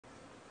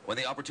When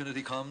the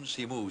opportunity comes,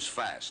 he moves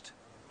fast.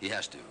 He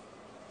has to.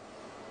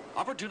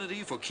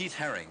 Opportunity for Keith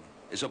Haring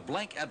is a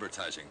blank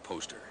advertising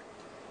poster.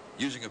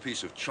 Using a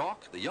piece of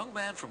chalk, the young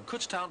man from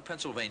Kutztown,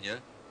 Pennsylvania,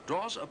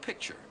 draws a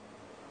picture,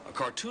 a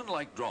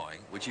cartoon-like drawing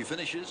which he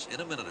finishes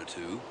in a minute or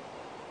two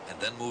and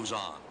then moves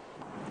on.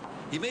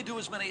 He may do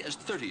as many as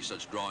 30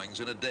 such drawings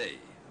in a day,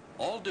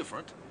 all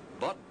different,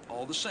 but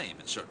all the same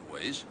in certain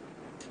ways.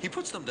 He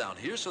puts them down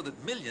here so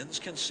that millions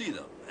can see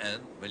them,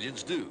 and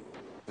millions do.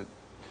 It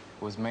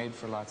was made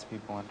for lots of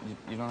people, and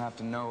you don't have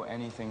to know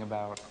anything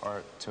about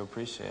art to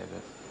appreciate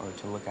it or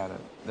to look at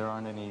it. There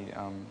aren't any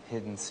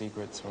hidden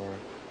secrets or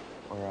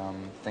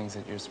things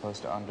that you're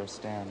supposed to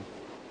understand.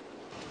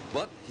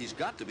 But he's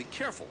got to be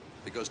careful,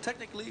 because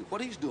technically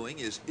what he's doing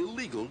is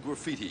illegal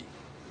graffiti.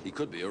 He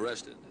could be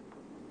arrested.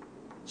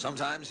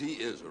 Sometimes he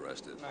is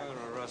arrested. I'm going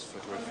to arrest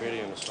for graffiti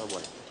in the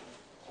subway.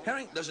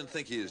 Haring doesn't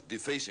think he is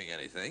defacing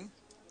anything.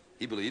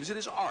 He believes it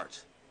is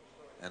art.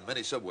 And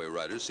many subway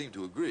riders seem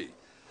to agree.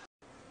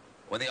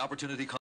 When the opportunity comes,